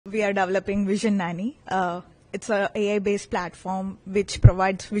we are developing Vision Nanny. It's a AI-based platform which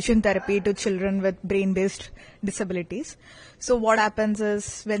provides vision therapy to children with brain-based disabilities. So what happens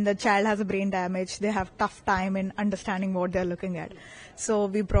is when the child has a brain damage, they have tough time in understanding what they're looking at. So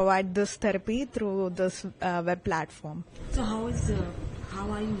we provide this therapy through this web platform. So how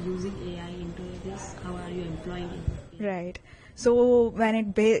are you using AI into this? How are you employing it? Right. So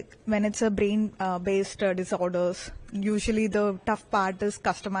when it's a brain based disorders, usually the tough part is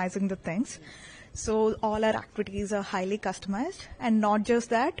customizing the things. So all our activities are highly customized, and not just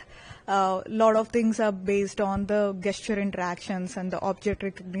that, a lot of things are based on the gesture interactions and the object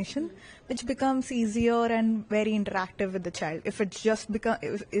recognition, which becomes easier and very interactive with the child. If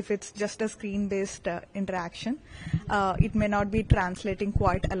it's just a screen-based interaction, it may not be translating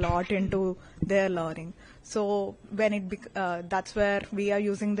quite a lot into their learning. So that's where we are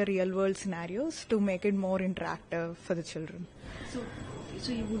using the real-world scenarios to make it more interactive for the children. So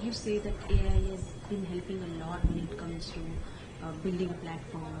would you say that AI has been helping a lot when it comes to building a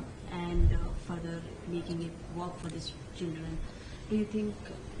platform and further making it work for these children? Do you think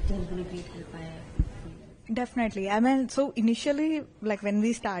it has been a great help? Definitely. I mean, so initially, like when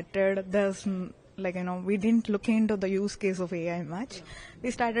we started, we didn't look into the use case of AI much. Yeah.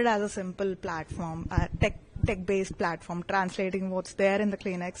 We started as a simple platform, tech-based platform, translating what's there in the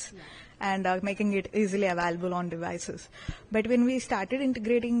clinics. Yeah. And making it easily available on devices. But when we started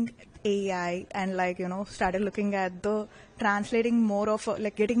integrating AI and started looking at the translating more of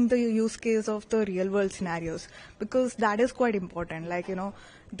getting the use case of the real world scenarios, because that is quite important.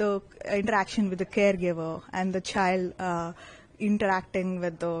 The interaction with the caregiver and the child interacting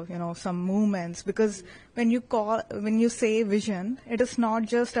with the some movements, because when you say vision, it is not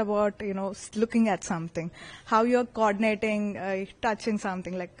just about looking at something, how you're coordinating, touching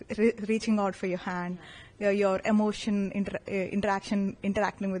something, like reaching out for your hand, your emotion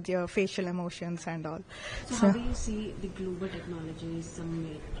interacting with your facial emotions and all. So how do you see the Global Technologies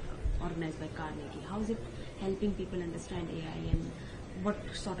Summit organized by Carnegie? How is it helping people understand AI, and what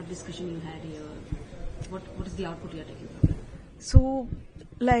sort of discussion you had here? What is the output you're taking from it? So,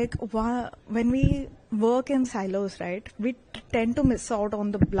 when we work in silos, right, we tend to miss out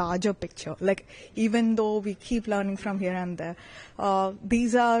on the larger picture. Even though we keep learning from here and there,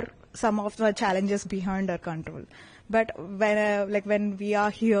 these are some of the challenges behind our control. But when we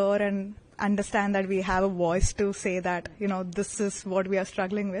are here and understand that we have a voice to say that, this is what we are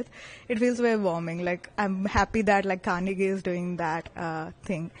struggling with, it feels very warming. I'm happy that Carnegie is doing that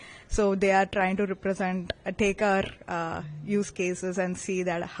thing. So they are trying to take our use cases and see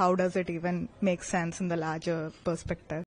that how does it even make sense in the larger perspective.